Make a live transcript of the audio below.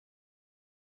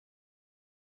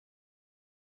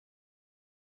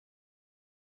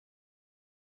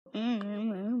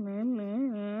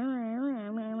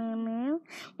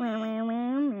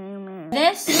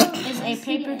This is a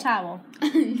paper towel.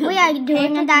 We are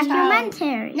doing a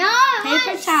documentary. No,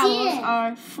 paper towels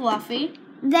are fluffy.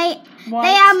 They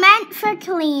are meant for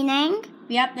cleaning.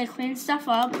 Yep, they clean stuff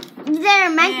up. They're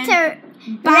meant to.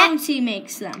 Bounty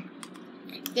makes them.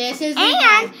 This is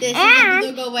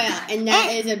the go well, and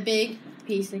that is a big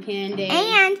piece of candy.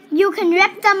 And you can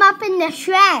rip them up into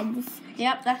shreds.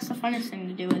 Yep, that's the funnest thing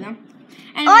to do with them.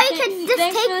 And or you could just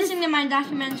thanks take for listening to my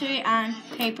documentary on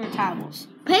paper towels.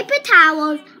 Paper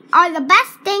towels are the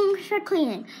best things for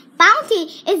cleaning. Bounty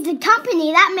is the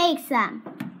company that makes them.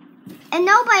 And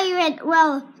nobody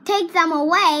will take them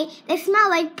away. They smell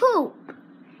like poop.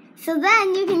 So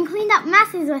then you can clean up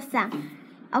messes with them.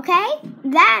 Okay?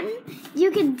 Then you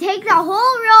can take the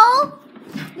whole roll.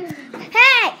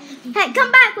 Hey,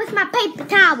 come back with my paper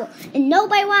towel. And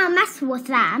nobody want to mess with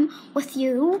them, with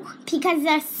you, because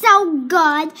they're so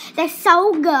good. They're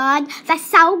so good. They're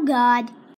so good.